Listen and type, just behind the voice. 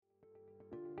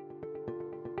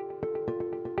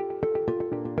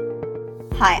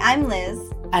Hi, I'm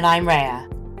Liz. And I'm Rhea.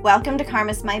 Welcome to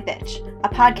Karma's My Bitch, a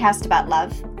podcast about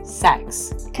love,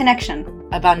 sex, connection,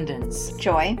 abundance,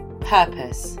 joy,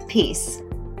 purpose, peace,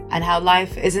 and how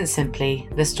life isn't simply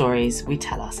the stories we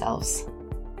tell ourselves.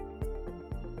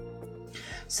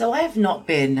 So I have not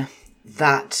been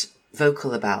that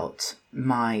vocal about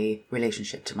my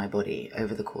relationship to my body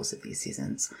over the course of these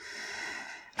seasons.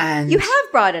 And you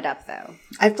have brought it up, though.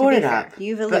 I've brought it up.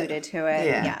 You've alluded to it,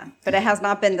 yeah. But it has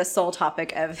not been the sole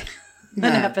topic of an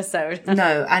episode.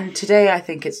 No, and today I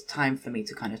think it's time for me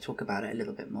to kind of talk about it a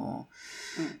little bit more.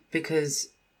 Because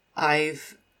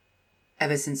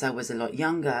ever since I was a lot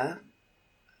younger,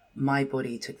 my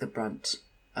body took the brunt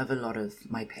of a lot of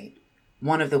my pain.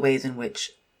 One of the ways in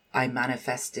which I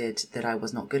manifested that I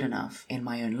was not good enough in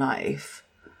my own life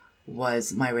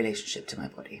was my relationship to my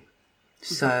body.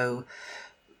 Mm-hmm. So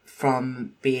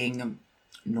from being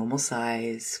normal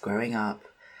size, growing up,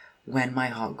 when my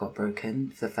heart got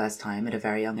broken for the first time at a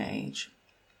very young age,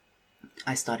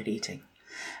 I started eating.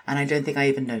 And I don't think I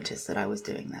even noticed that I was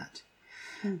doing that.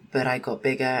 But I got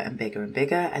bigger and bigger and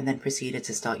bigger and then proceeded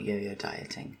to start yo-yo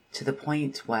dieting to the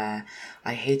point where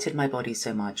I hated my body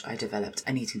so much I developed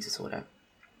an eating disorder.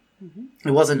 Mm-hmm.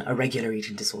 It wasn't a regular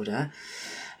eating disorder.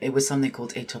 It was something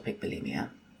called atopic bulimia,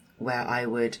 where I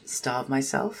would starve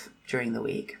myself during the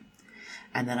week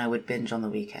and then I would binge on the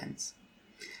weekends.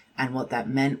 And what that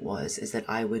meant is that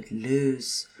I would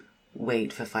lose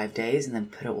weight for 5 days and then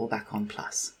put it all back on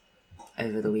plus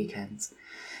over the weekends.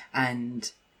 And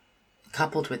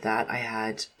coupled with that, I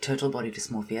had total body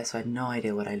dysmorphia, so I had no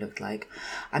idea what I looked like.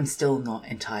 I'm still not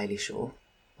entirely sure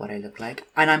what I look like.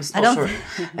 And I'm still sure.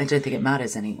 I don't think it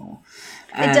matters anymore.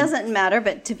 It doesn't matter,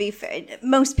 but to be fair,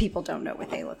 most people don't know what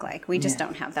they look like. We just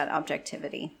don't have that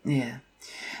objectivity. Yeah.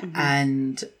 Mm-hmm.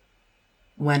 And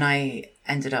when I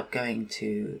ended up going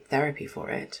to therapy for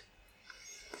it,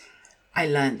 I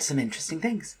learned some interesting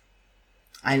things.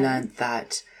 I learned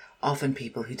that often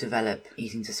people who develop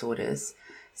eating disorders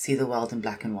see the world in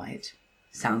black and white.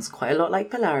 Sounds quite a lot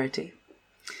like polarity.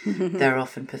 They're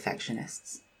often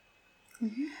perfectionists.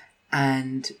 Mm-hmm.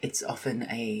 And it's often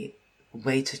a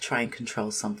way to try and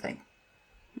control something.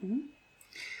 Mm-hmm.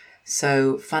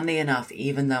 So, funnily enough,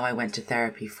 even though I went to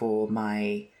therapy for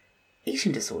my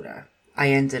eating disorder,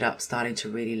 I ended up starting to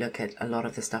really look at a lot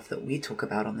of the stuff that we talk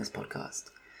about on this podcast.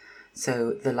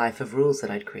 So, the life of rules that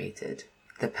I'd created,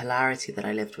 the polarity that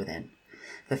I lived within,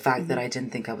 the fact that I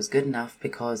didn't think I was good enough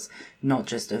because not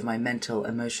just of my mental,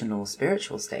 emotional,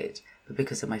 spiritual state, but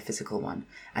because of my physical one.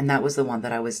 And that was the one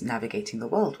that I was navigating the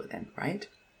world within, right?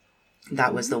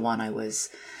 That was the one I was,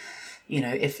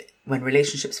 when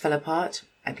relationships fell apart,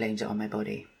 I blamed it on my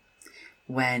body.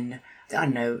 When,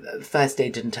 first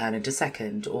date didn't turn into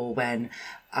second, or when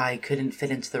I couldn't fit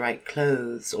into the right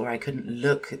clothes, or I couldn't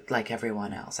look like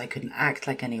everyone else, I couldn't act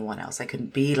like anyone else, I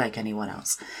couldn't be like anyone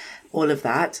else. All of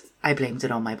that, I blamed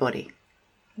it on my body.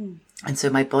 And so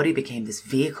my body became this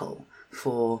vehicle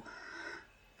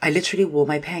I literally wore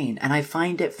my pain. And I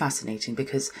find it fascinating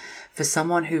because for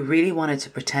someone who really wanted to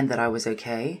pretend that I was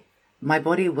okay, my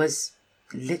body was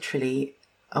literally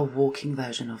a walking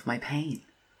version of my pain.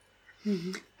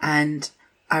 Mm-hmm. And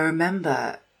I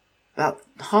remember about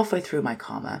halfway through my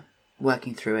karma,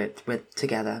 working through it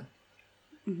together,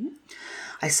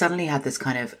 I suddenly had this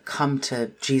kind of come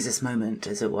to Jesus moment,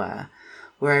 as it were,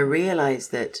 where I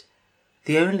realized that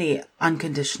the only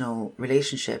unconditional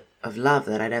relationship of love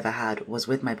that I'd ever had was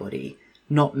with my body,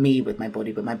 not me with my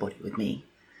body, but my body with me.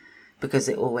 Because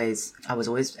I was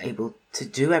always able to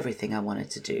do everything I wanted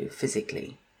to do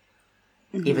physically,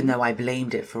 even though I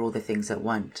blamed it for all the things that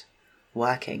weren't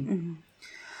working. Mm-hmm.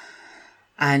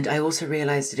 And I also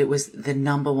realized that it was the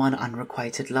number one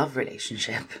unrequited love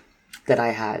relationship that I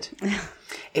had.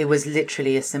 It was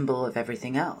literally a symbol of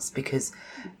everything else, because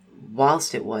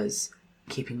whilst it was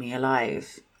keeping me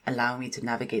alive, allowing me to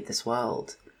navigate this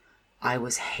world, I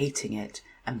was hating it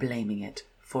and blaming it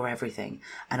for everything.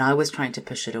 And I was trying to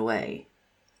push it away,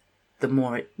 the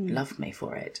more it loved me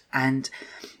for it. And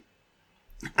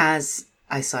as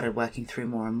I started working through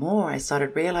more and more, I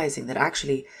started realizing that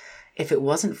actually, if it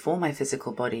wasn't for my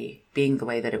physical body being the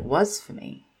way that it was for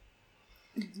me,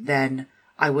 then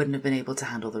I wouldn't have been able to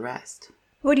handle the rest.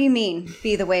 What do you mean,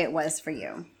 be the way it was for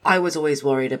you? I was always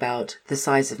worried about the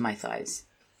size of my thighs,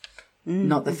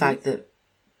 not the fact that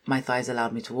my thighs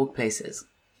allowed me to walk places.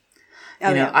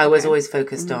 I was always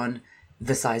focused on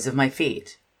the size of my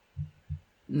feet,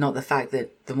 not the fact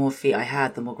that the more feet I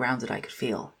had, the more grounded I could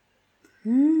feel.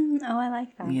 Oh, I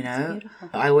like that.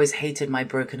 I always hated my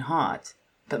broken heart,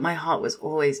 but my heart was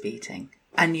always beating.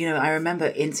 And, I remember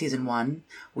in season 1,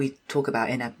 we talk about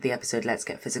in the episode, Let's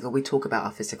Get Physical, we talk about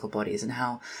our physical bodies and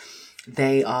how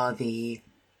They are the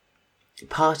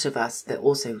part of us that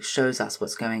also shows us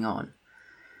what's going on.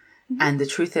 And the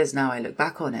truth is, now I look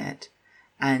back on it,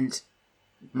 and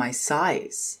my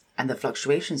size and the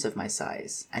fluctuations of my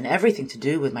size and everything to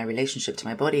do with my relationship to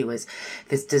my body was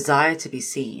this desire to be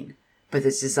seen, but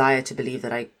this desire to believe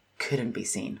that I couldn't be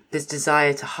seen, this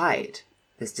desire to hide,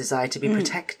 this desire to be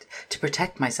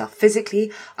protect myself.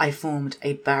 Physically, I formed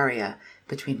a barrier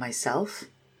between myself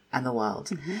and the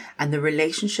world, and the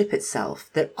relationship itself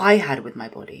that I had with my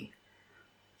body.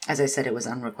 As I said, it was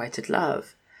unrequited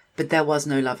love, but there was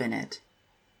no love in it.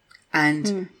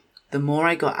 And the more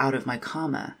I got out of my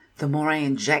karma, the more I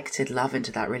injected love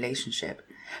into that relationship,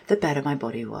 the better my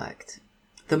body worked.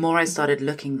 The more I started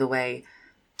looking the way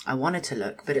I wanted to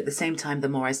look, but at the same time, the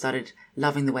more I started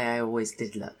loving the way I always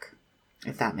did look,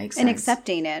 if that makes sense. And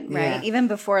accepting it, right? Yeah. Even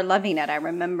before loving it, I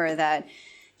remember that,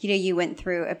 you went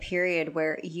through a period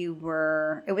where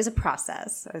it was a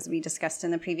process. As we discussed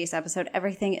in the previous episode,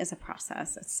 everything is a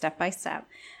process. It's step by step.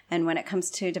 And when it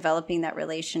comes to developing that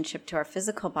relationship to our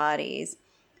physical bodies,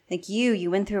 like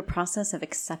you went through a process of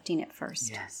accepting it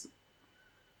first. Yes.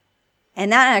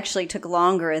 And that actually took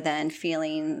longer than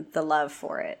feeling the love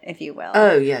for it, if you will.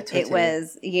 Oh, yeah, totally. It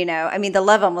was, the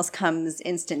love almost comes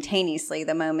instantaneously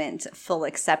the moment full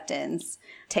acceptance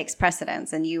takes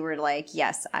precedence. And you were like,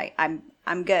 yes,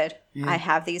 I'm good. Yeah. I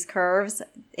have these curves.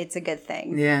 It's a good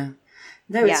thing. Yeah.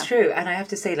 No, it's true. And I have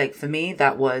to say, like, for me,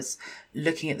 that was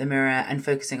looking at the mirror and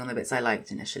focusing on the bits I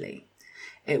liked initially.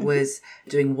 It was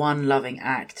doing one loving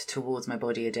act towards my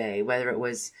body a day, whether it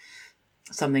was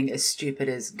something as stupid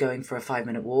as going for a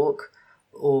 5-minute walk,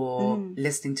 or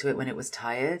listening to it when it was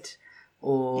tired,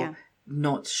 or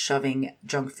not shoving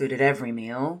junk food at every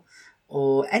meal,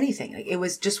 or anything. Like, it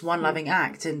was just one loving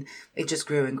act, and it just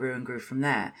grew and grew and grew from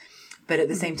there. But at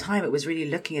the same time, it was really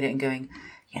looking at it and going,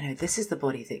 this is the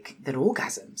body that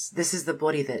orgasms. This is the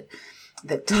body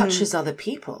that touches other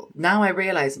people. Now I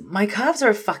realize my curves are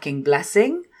a fucking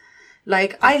blessing.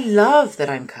 Like, I love that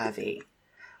I'm curvy.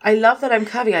 I love that I'm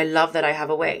curvy. I love that I have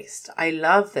a waist. I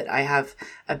love that I have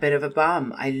a bit of a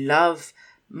bum. I love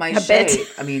my shape.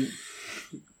 Bit. I mean,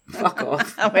 fuck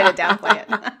off. I'm going to downplay it.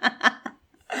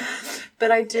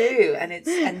 But I do.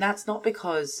 And that's not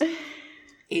because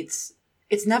it's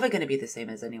never going to be the same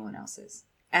as anyone else's.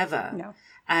 Ever. No.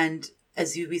 And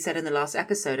as we said in the last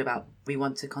episode about we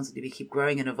want to constantly keep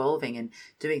growing and evolving and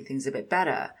doing things a bit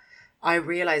better, I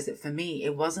realized that for me,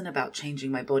 it wasn't about changing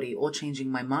my body or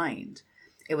changing my mind.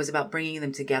 It was about bringing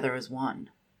them together as one.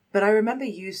 But I remember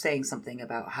you saying something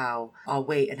about how our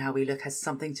weight and how we look has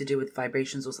something to do with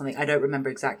vibrations or something. I don't remember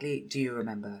exactly. Do you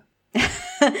remember?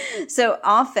 So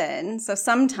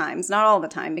sometimes, not all the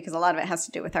time, because a lot of it has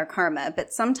to do with our karma,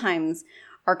 but sometimes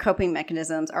our coping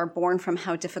mechanisms are born from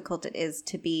how difficult it is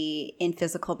to be in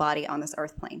physical body on this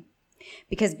earth plane.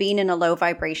 Because being in a low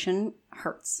vibration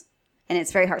hurts. And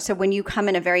it's very hard. So when you come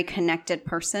in a very connected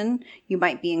person, you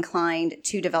might be inclined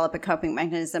to develop a coping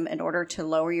mechanism in order to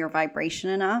lower your vibration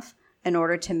enough in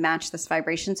order to match this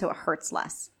vibration so it hurts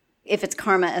less. If it's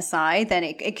karma aside, then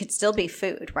it could still be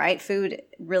food, right? Food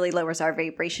really lowers our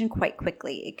vibration quite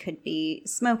quickly. It could be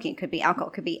smoking, it could be alcohol,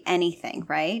 it could be anything,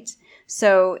 right?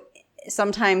 So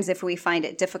sometimes if we find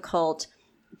it difficult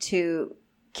to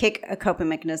kick a coping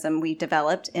mechanism we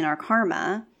developed in our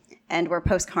karma, and we're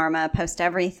post-karma,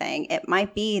 post-everything, it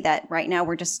might be that right now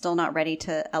we're just still not ready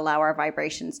to allow our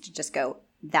vibrations to just go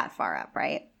that far up,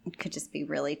 right? It could just be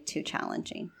really too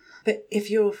challenging. But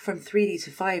if you're from 3D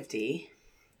to 5D,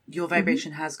 your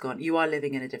vibration has gone. You are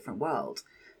living in a different world.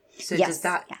 So does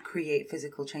that create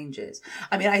physical changes?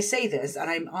 I mean, I say this and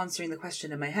I'm answering the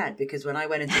question in my head because when I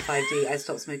went into 5D, I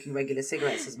stopped smoking regular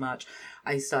cigarettes as much.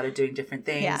 I started doing different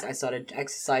things. Yeah. I started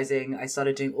exercising. I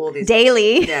started doing all these...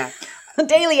 Daily. Yeah.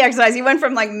 Daily exercise. You went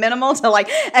from like minimal to like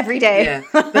every day. Yeah.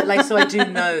 But like, so I do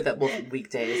know that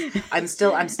weekdays, I'm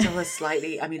still a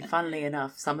slightly, I mean, funnily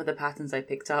enough, some of the patterns I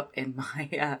picked up in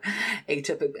my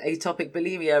atopic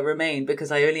bulimia remain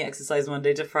because I only exercise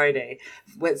Monday to Friday.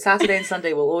 Saturday and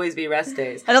Sunday will always be rest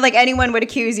days. I don't think anyone would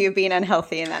accuse you of being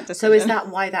unhealthy in that decision. So is that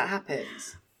why that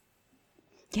happens?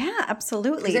 Yeah,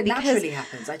 absolutely. Because it naturally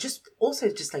happens. I just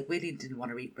really didn't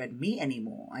want to eat red meat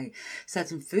anymore.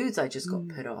 Certain foods I just got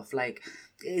put off. Like,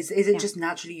 is it just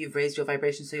naturally you've raised your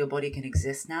vibration so your body can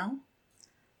exist now?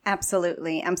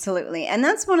 Absolutely. Absolutely. And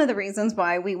that's one of the reasons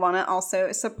why we want to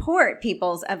also support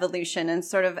people's evolution and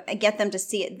sort of get them to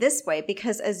see it this way,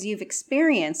 because as you've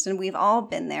experienced, and we've all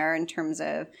been there in terms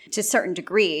of, to a certain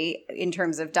degree, in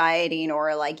terms of dieting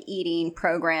or like eating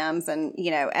programs and,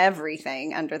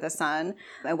 everything under the sun,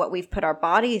 and what we've put our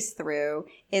bodies through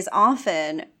is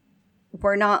often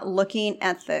we're not looking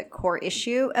at the core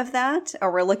issue of that,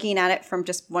 or we're looking at it from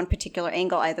just one particular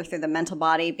angle, either through the mental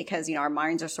body, because, our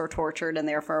minds are so tortured and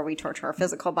therefore we torture our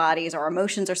physical bodies, or our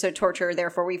emotions are so tortured,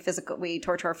 therefore we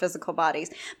torture our physical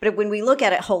bodies. But when we look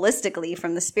at it holistically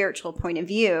from the spiritual point of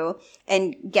view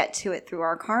and get to it through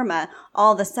our karma,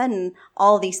 all of a sudden,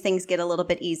 all these things get a little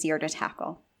bit easier to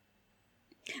tackle.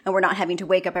 And we're not having to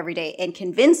wake up every day and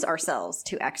convince ourselves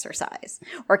to exercise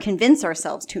or convince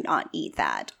ourselves to not eat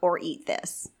that or eat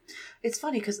this. It's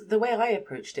funny because the way I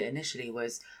approached it initially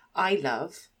was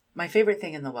my favorite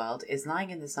thing in the world is lying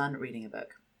in the sun reading a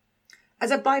book. As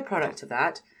a byproduct of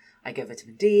that, I get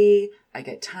vitamin D, I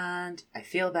get tanned, I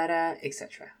feel better,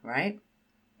 etc. Right?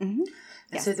 Mm-hmm.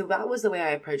 And so that was the way I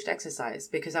approached exercise,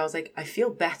 because I was like, I feel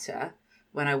better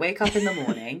when I wake up in the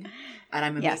morning and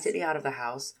I'm immediately out of the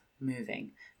house moving.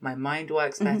 My mind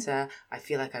works better. I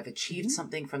feel like I've achieved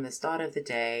something from the start of the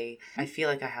day. I feel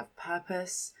like I have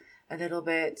purpose a little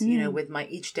bit, with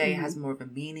each day has more of a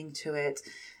meaning to it.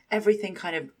 Everything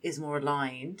kind of is more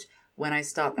aligned when I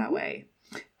start that way.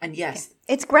 And yes.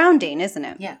 It's grounding, isn't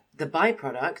it? Yeah. The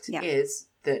byproduct is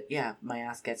that, my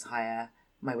ass gets higher,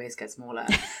 my waist gets smaller,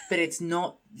 but it's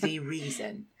not the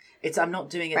reason. I'm not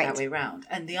doing it that way around.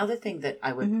 And the other thing that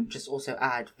I would just also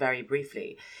add very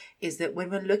briefly is that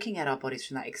when we're looking at our bodies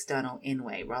from that external in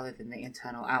way rather than the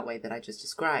internal out way that I just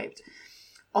described,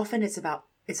 often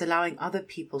it's allowing other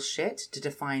people's shit to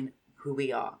define who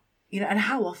we are. And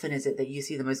how often is it that you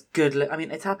see the most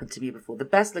it's happened to me before. The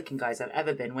best looking guys I've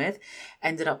ever been with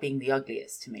ended up being the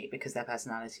ugliest to me because their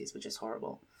personalities were just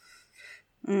horrible.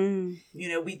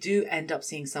 We do end up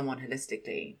seeing someone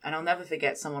holistically. And I'll never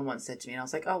forget, someone once said to me, and I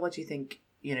was like, oh, what do you think?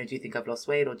 Do you think I've lost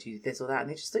weight, or do you this or that? And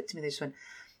they just looked at me, they just went,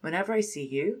 whenever I see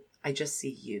you, I just see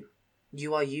you.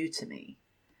 You are you to me.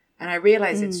 And I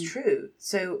realize it's true.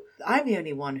 So I'm the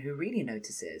only one who really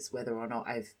notices whether or not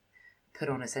I've put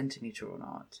on a centimetre or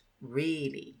not.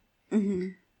 Really. Mm-hmm.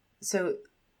 So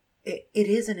it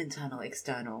is an internal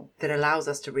external that allows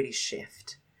us to really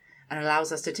shift. And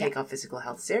allows us to take our physical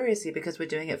health seriously, because we're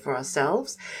doing it for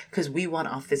ourselves, because we want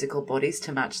our physical bodies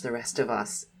to match the rest of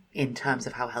us in terms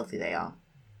of how healthy they are.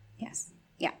 Yes.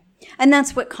 Yeah. And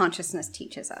that's what consciousness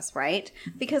teaches us, right?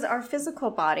 Because our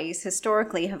physical bodies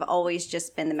historically have always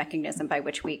just been the mechanism by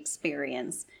which we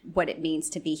experience what it means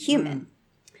to be human.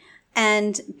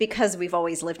 And because we've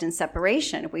always lived in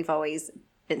separation, we've always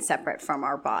been separate from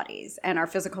our bodies, and our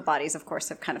physical bodies, of course,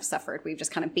 have kind of suffered. We've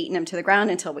just kind of beaten them to the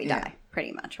ground until we die,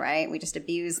 pretty much, right? We just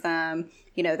abuse them.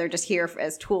 They're just here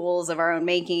as tools of our own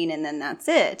making, and then that's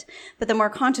it. But the more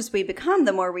conscious we become,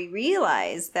 the more we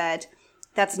realize that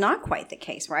that's not quite the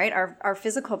case, right? Our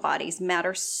physical bodies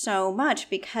matter so much,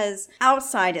 because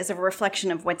outside is a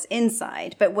reflection of what's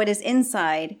inside, but what is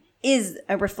inside is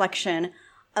a reflection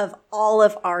of all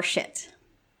of our shit.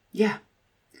 Yeah.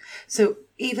 So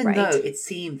even though it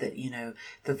seemed that,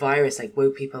 the virus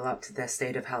woke people up to their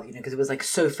state of health, because it was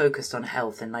so focused on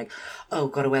health and oh,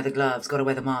 got to wear the gloves, got to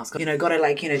wear the mask, got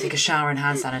to take a shower and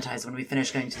hand sanitize when we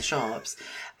finish going to the shops.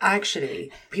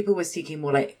 Actually, people were seeking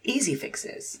more easy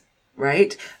fixes,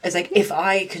 right? It's if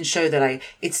I can show that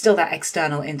it's still that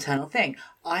external, internal thing.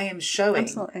 I am showing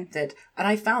that, and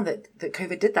I found that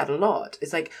COVID did that a lot.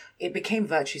 It's it became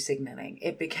virtue signaling.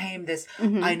 It became this,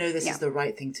 I know this is the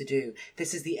right thing to do.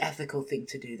 This is the ethical thing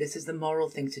to do. This is the moral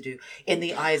thing to do in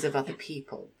the eyes of other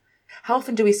people. How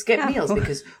often do we skip meals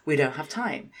because we don't have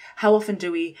time? How often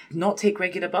do we not take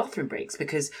regular bathroom breaks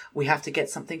because we have to get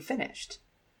something finished?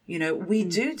 We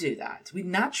do that. We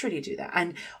naturally do that.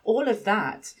 And all of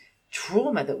that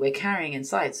trauma that we're carrying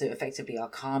inside, so effectively our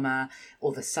karma,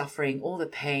 all the suffering, all the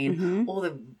pain, all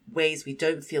the ways we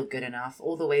don't feel good enough,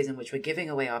 all the ways in which we're giving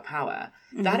away our power,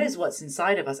 that is what's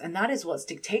inside of us, and that is what's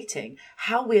dictating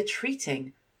how we're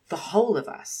treating the whole of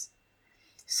us.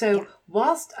 So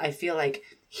whilst I feel like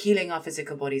healing our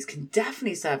physical bodies can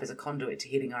definitely serve as a conduit to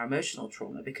healing our emotional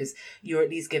trauma, because you're at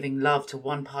least giving love to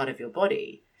one part of your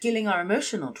body, healing our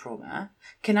emotional trauma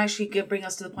can actually bring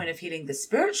us to the point of healing the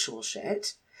spiritual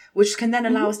shit, which can then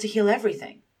allow us to heal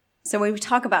everything. So when we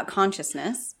talk about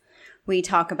consciousness, we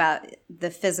talk about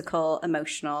the physical,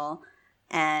 emotional,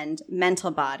 and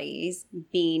mental bodies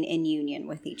being in union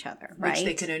with each other, right? Which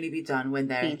they can only be done when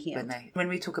when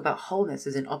we talk about wholeness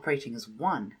as in operating as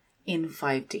one in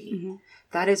 5D,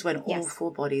 that is when all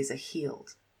four bodies are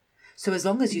healed. So as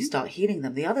long as you start healing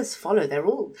them, the others follow. They're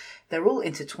all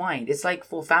intertwined. It's like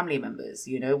for family members,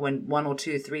 when 1 or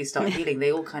 2, 3 start healing,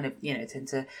 they all kind of, tend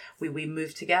to, we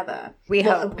move together. We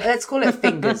hope. Let's call it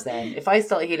fingers then. If I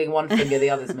start healing one finger, the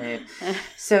others move.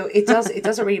 So it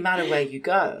doesn't really matter where you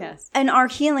go. Yes. And our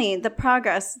healing, the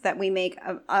progress that we make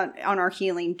on our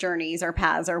healing journeys or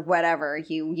paths or whatever,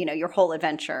 your whole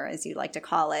adventure, as you like to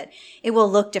call it, it will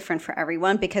look different for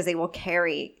everyone because they will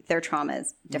carry their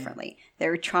traumas differently.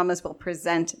 Their traumas will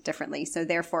present differently. So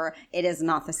therefore, it is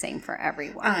not the same for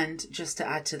everyone. And just to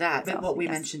add to that, but what we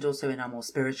mentioned also in our more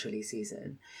spiritually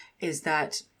season is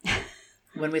that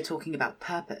when we're talking about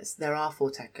purpose, there are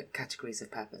 4 categories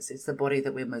of purpose. It's the body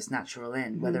that we're most natural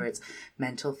in, whether it's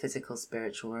mental, physical,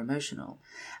 spiritual, or emotional.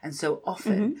 And so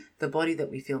often the body that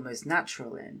we feel most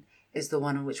natural in is the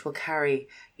one in which we'll carry,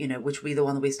 which will be the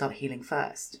one that we start healing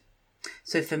first.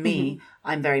 So for me,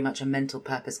 I'm very much a mental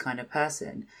purpose kind of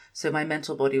person. So my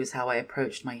mental body was how I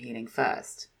approached my healing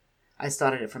first. I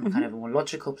started it from kind of a more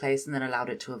logical place and then allowed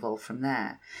it to evolve from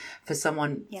there. For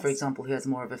someone, for example, who has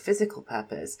more of a physical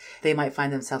purpose, they might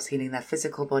find themselves healing their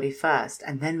physical body first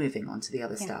and then moving on to the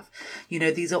other stuff.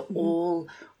 These are all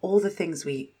the things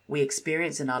we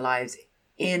experience in our lives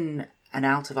in and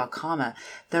out of our karma.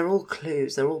 They're all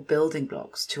clues. They're all building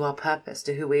blocks to our purpose,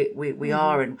 to who we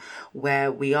are and where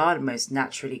we are most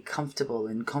naturally comfortable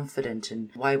and confident and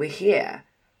why we're here.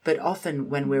 But often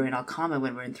when we're in our karma,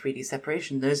 when we're in 3D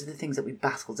separation, those are the things that we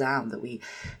battle down, that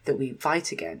we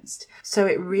fight against. So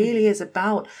it really is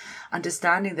about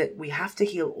understanding that we have to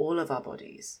heal all of our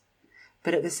bodies.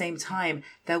 But at the same time,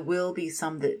 there will be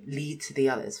some that lead to the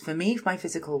others. For me, my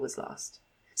physical was last.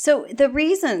 So the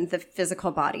reason the physical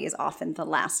body is often the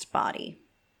last body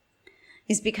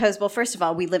is because, well, first of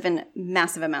all, we live in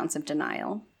massive amounts of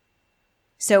denial.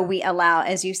 So we allow,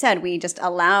 as you said, we just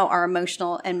allow our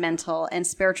emotional and mental and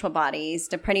spiritual bodies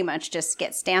to pretty much just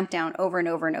get stamped down over and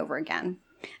over and over again.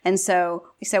 And so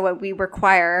what we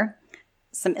require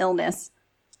some illness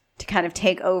to kind of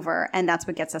take over, and that's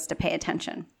what gets us to pay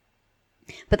attention.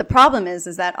 But the problem is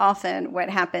that often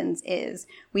what happens is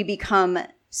we become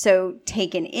so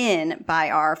taken in by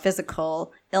our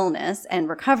physical illness and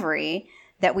recovery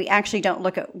that we actually don't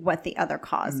look at what the other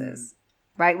cause is.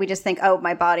 Right? We just think, oh,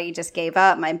 my body just gave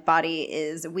up. My body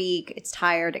is weak. It's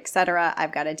tired, etc.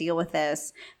 I've got to deal with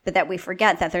this. But that we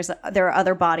forget that there are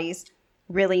other bodies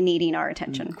really needing our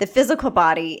attention. The physical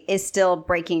body is still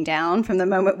breaking down from the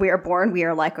moment we are born. We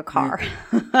are like a car,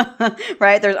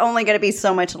 right? There's only going to be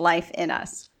so much life in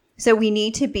us. So we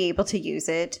need to be able to use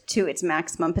it to its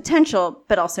maximum potential,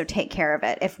 but also take care of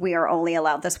it if we are only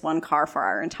allowed this one car for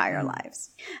our entire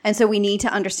lives. And so we need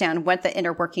to understand what the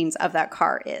inner workings of that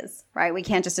car is, right? We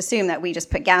can't just assume that we just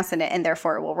put gas in it and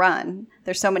therefore it will run.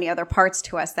 There's so many other parts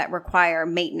to us that require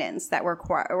maintenance, that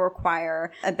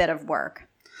require a bit of work.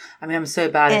 I mean, I'm so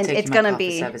bad at taking my car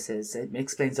for services. It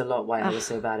explains a lot why I was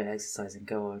so bad at exercising.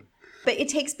 Go on. But it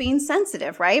takes being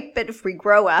sensitive, right? But if we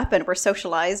grow up and we're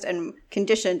socialized and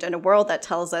conditioned in a world that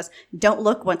tells us, don't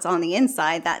look what's on the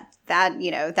inside,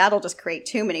 that'll just create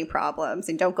too many problems,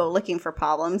 and don't go looking for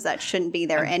problems that shouldn't be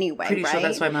there anyway, pretty right? sure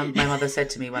that's why my mother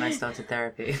said to me when I started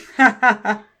therapy.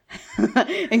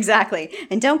 Exactly.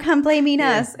 And don't come blaming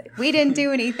us. We didn't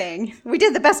do anything. We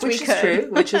did the best we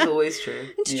could. Which is always true.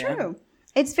 It's true.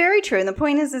 It's very true. And the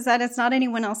point is that it's not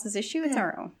anyone else's issue. It's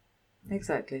our own.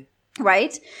 Exactly.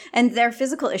 Right? And their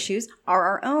physical issues are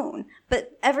our own.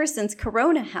 But ever since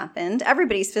Corona happened,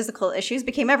 everybody's physical issues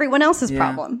became everyone else's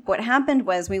problem. What happened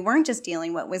was we weren't just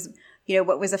dealing what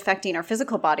was affecting our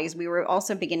physical bodies. We were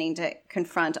also beginning to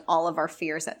confront all of our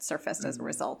fears that surfaced as a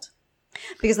result.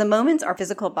 Because the moment our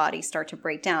physical bodies start to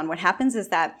break down, what happens is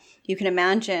that you can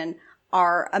imagine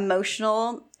our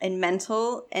emotional and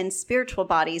mental and spiritual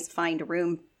bodies find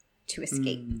room to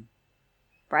escape.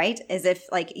 Right? As if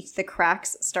the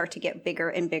cracks start to get bigger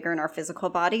and bigger in our physical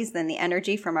bodies, then the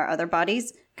energy from our other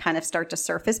bodies kind of start to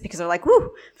surface because they're like,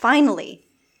 whoo, finally,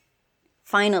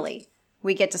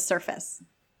 we get to surface.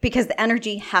 Because the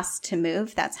energy has to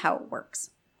move. That's how it works.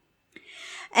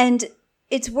 And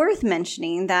it's worth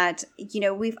mentioning that,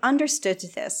 we've understood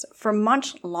this for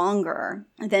much longer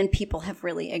than people have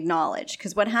really acknowledged.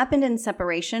 Because what happened in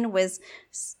separation was,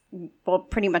 well,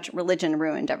 pretty much religion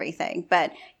ruined everything.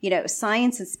 But,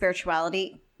 science and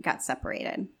spirituality got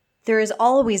separated. There has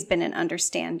always been an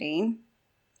understanding,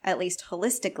 at least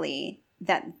holistically,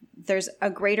 that there's a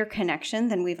greater connection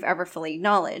than we've ever fully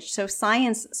acknowledged. So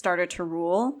science started to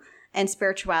rule and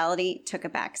spirituality took a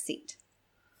back seat.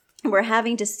 We're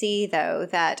having to see, though,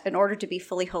 that in order to be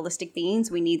fully holistic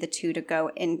beings, we need the two to go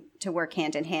in to work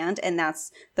hand in hand. And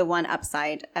that's the one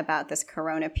upside about this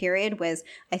corona period was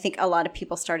I think a lot of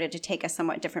people started to take a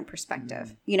somewhat different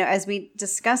perspective. You know, as we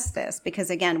discuss this, because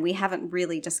again, we haven't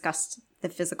really discussed the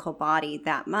physical body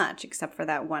that much, except for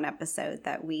that one episode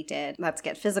that we did, Let's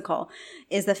Get Physical,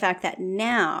 is the fact that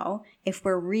now, if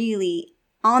we're really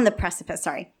on the precipice,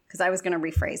 because I was going to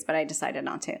rephrase, but I decided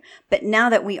not to. But now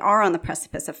that we are on the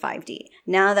precipice of 5D,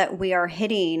 now that we are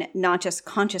hitting not just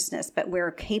consciousness, but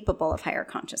we're capable of higher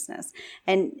consciousness.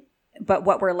 But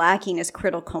what we're lacking is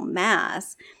critical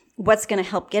mass. What's going to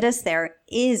help get us there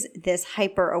is this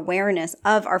hyper awareness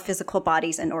of our physical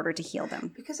bodies in order to heal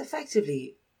them. Because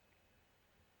effectively,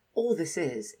 all this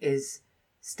is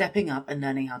stepping up and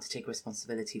learning how to take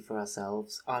responsibility for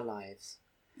ourselves, our lives.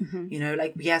 Mm-hmm. You know,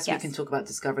 like, yes, we can talk about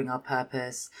discovering our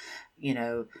purpose, you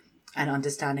know, and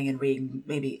understanding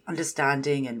and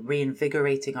understanding and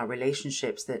reinvigorating our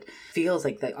relationships that feels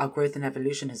like that our growth and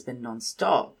evolution has been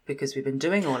nonstop because we've been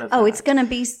doing all of that. Oh, it's going to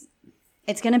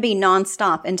be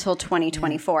nonstop until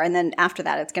 2024. And then after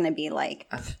that, it's going to be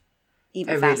like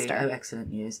even faster. Really? Oh, excellent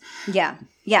news. Yeah.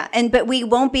 Yeah. But we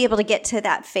won't be able to get to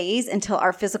that phase until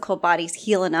our physical bodies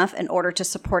heal enough in order to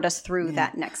support us through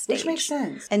that next stage. Which makes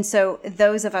sense. And so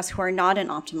those of us who are not in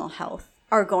optimal health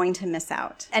are going to miss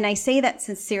out. And I say that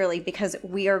sincerely because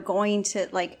we are going to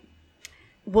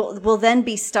we'll then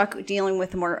be stuck dealing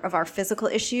with more of our physical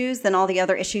issues than all the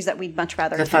other issues that we'd much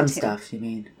rather the fun stuff, you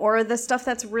mean? Or the stuff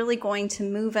that's really going to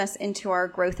move us into our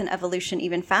growth and evolution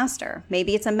even faster.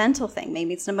 Maybe it's a mental thing.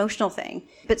 Maybe it's an emotional thing.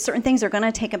 But certain things are going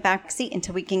to take a back seat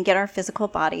until we can get our physical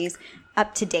bodies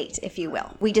up to date, if you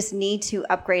will. We just need to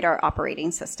upgrade our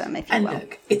operating system, if you will. And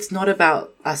look, it's not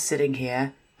about us sitting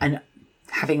here and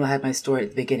having heard my story at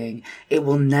the beginning. It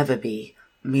will never be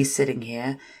me sitting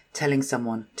here telling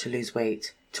someone to lose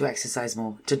weight, to exercise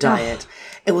more, to diet.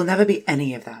 It will never be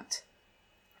any of that.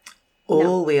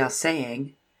 All we are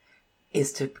saying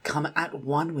is to come at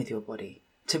one with your body,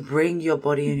 to bring your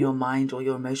body and your mind or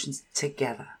your emotions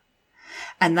together.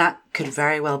 And that could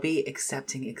very well be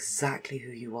accepting exactly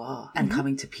who you are and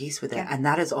coming to peace with it. And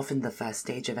that is often the first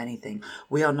stage of anything.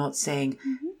 We are not saying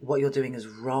what you're doing is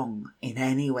wrong in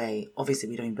any way. Obviously,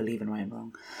 we don't believe in right and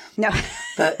wrong. No.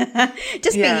 But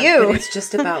just be you. But it's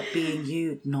just about being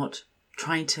you, not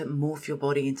trying to morph your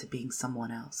body into being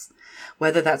someone else.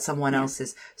 Whether that someone else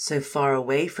is so far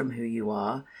away from who you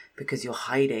are because you're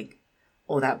hiding,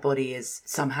 or that body is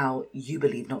somehow, you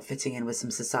believe, not fitting in with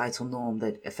some societal norm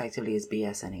that effectively is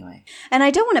BS anyway. And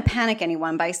I don't want to panic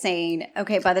anyone by saying,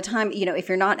 okay, by the time, you know, if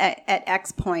you're not at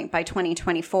X point by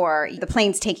 2024, the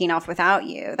plane's taking off without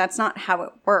you. That's not how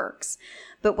it works.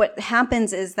 But what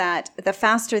happens is that the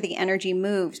faster the energy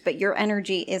moves, but your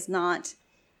energy is not,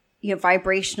 you know,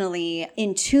 vibrationally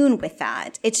in tune with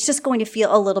that, it's just going to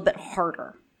feel a little bit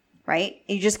harder, right?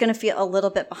 You're just going to feel a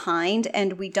little bit behind,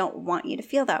 and we don't want you to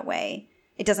feel that way.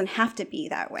 It doesn't have to be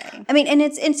that way. I mean, and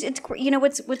it's you know,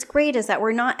 what's great is that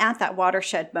we're not at that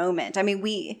watershed moment. I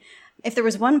mean, if there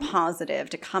was one positive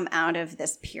to come out of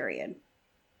this period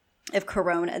of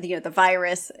corona, you know, the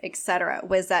virus, etc.,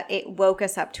 was that it woke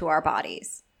us up to our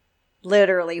bodies.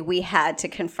 Literally, we had to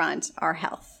confront our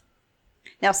health.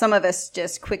 Now, some of us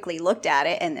just quickly looked at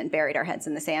it and then buried our heads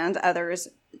in the sand. Others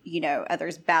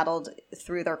battled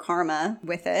through their karma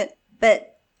with it. But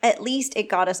at least it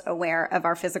got us aware of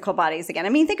our physical bodies again. I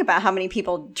mean, think about how many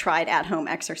people tried at-home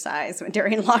exercise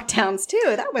during lockdowns too.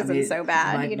 That wasn't so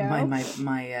bad, you know?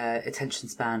 My attention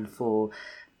span for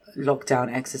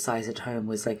lockdown exercise at home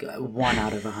was like 1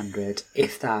 out of 100,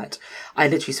 if that. I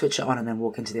literally switch it on and then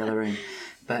walk into the other room.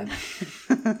 But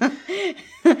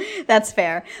that's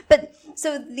fair. But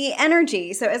so the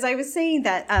energy, so as I was saying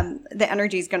that the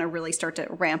energy is going to really start to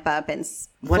ramp up and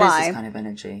fly. What is this kind of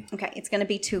energy? Okay, it's going to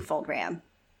be twofold, Ram.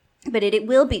 But it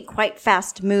will be quite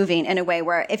fast moving in a way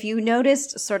where if you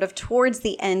noticed sort of towards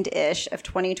the end-ish of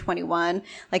 2021,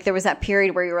 like there was that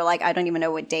period where you were like, I don't even know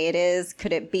what day it is.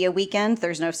 Could it be a weekend?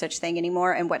 There's no such thing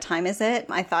anymore. And what time is it?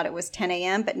 I thought it was 10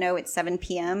 a.m., but no, it's 7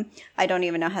 p.m. I don't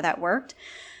even know how that worked.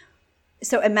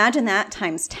 So imagine that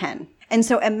times 10. And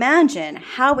so imagine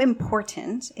how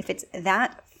important, if it's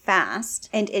that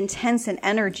fast and intense in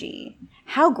energy,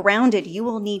 how grounded you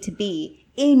will need to be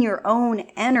in your own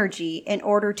energy in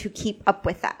order to keep up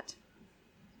with that.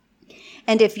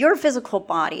 And if your physical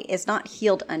body is not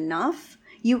healed enough,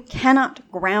 you cannot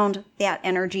ground that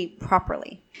energy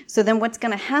properly. So then what's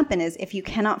going to happen is if you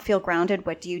cannot feel grounded,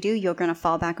 what do? You're going to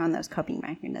fall back on those coping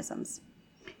mechanisms.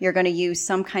 You're going to use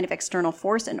some kind of external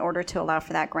force in order to allow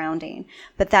for that grounding.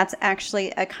 But that's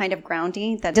actually a kind of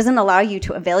grounding that doesn't allow you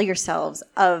to avail yourselves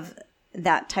of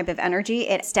that type of energy,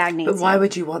 it stagnates. But why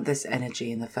would you want this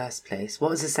energy in the first place? What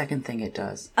was the second thing it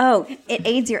does? Oh, it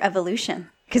aids your evolution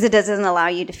because it doesn't allow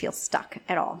you to feel stuck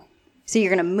at all. So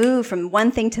you're going to move from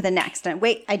one thing to the next. And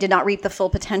wait, I did not reap the full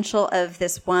potential of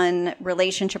this one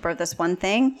relationship or this one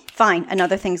thing. Fine,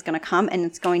 another thing's going to come and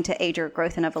it's going to aid your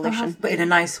growth and evolution. But in a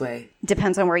nice way.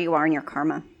 Depends on where you are in your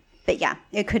karma. But yeah,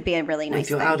 it could be a really nice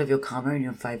thing. If you're out of your karma and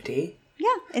you're in 5D. Yeah,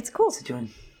 it's cool.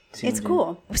 It's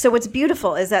cool. So what's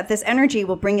beautiful is that this energy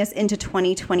will bring us into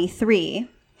 2023.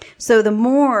 So the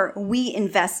more we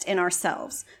invest in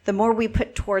ourselves, the more we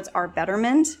put towards our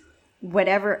betterment,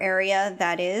 whatever area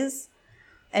that is,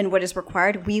 and what is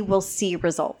required, we will see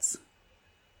results.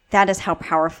 That is how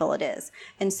powerful it is.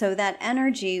 And so that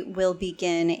energy will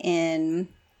begin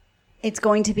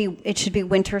it should be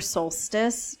winter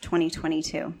solstice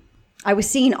 2022. I was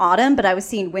seeing autumn, but I was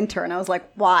seeing winter, and I was like,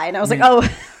 why? And I was like, oh.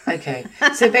 Okay.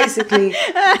 So basically,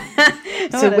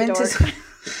 winter's...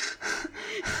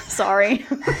 Sorry.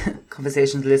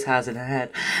 Conversations Liz has in her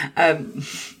head.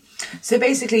 So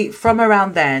basically, from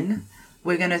around then,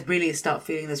 we're going to really start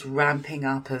feeling this ramping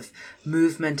up of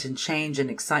movement and change and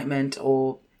excitement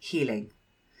or healing.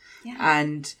 Yeah.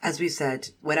 And as we said,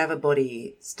 whatever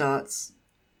body starts,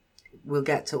 we'll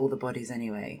get to all the bodies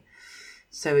anyway.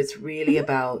 So it's really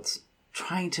about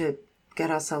trying to get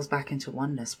ourselves back into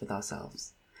oneness with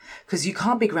ourselves. Because you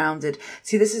can't be grounded.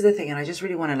 See, this is the thing, and I just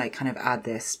really want to kind of add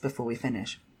this before we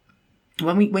finish.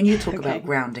 When you talk about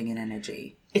grounding in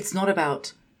energy, it's not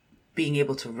about being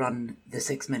able to run the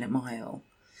 6-minute mile.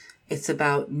 It's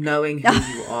about knowing who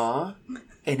you are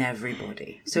in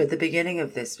everybody. So at the beginning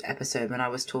of this episode, when I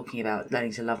was talking about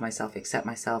learning to love myself, accept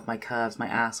myself, my curves, my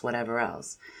ass, whatever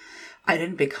else, I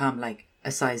didn't become like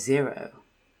a size 0.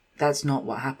 That's not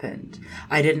what happened.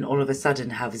 I didn't all of a sudden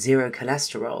have 0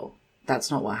 cholesterol.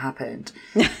 That's not what happened.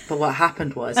 But what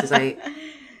happened was I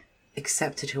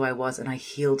accepted who I was and I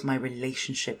healed my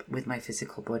relationship with my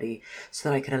physical body so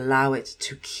that I could allow it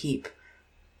to keep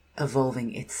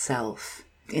evolving itself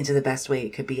into the best way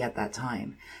it could be at that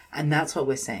time. And that's what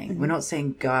we're saying. We're not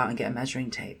saying go out and get a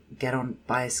measuring tape,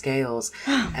 buy scales,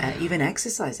 even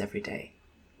exercise every day.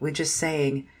 We're just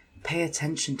saying pay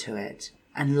attention to it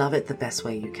and love it the best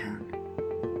way you can.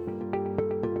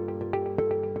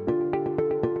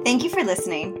 Thank you for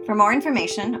listening. For more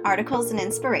information, articles, and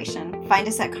inspiration, find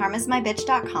us at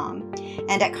karmasmybitch.com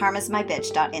and at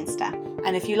karmasmybitch.insta.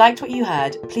 And if you liked what you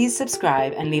heard, please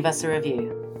subscribe and leave us a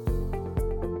review.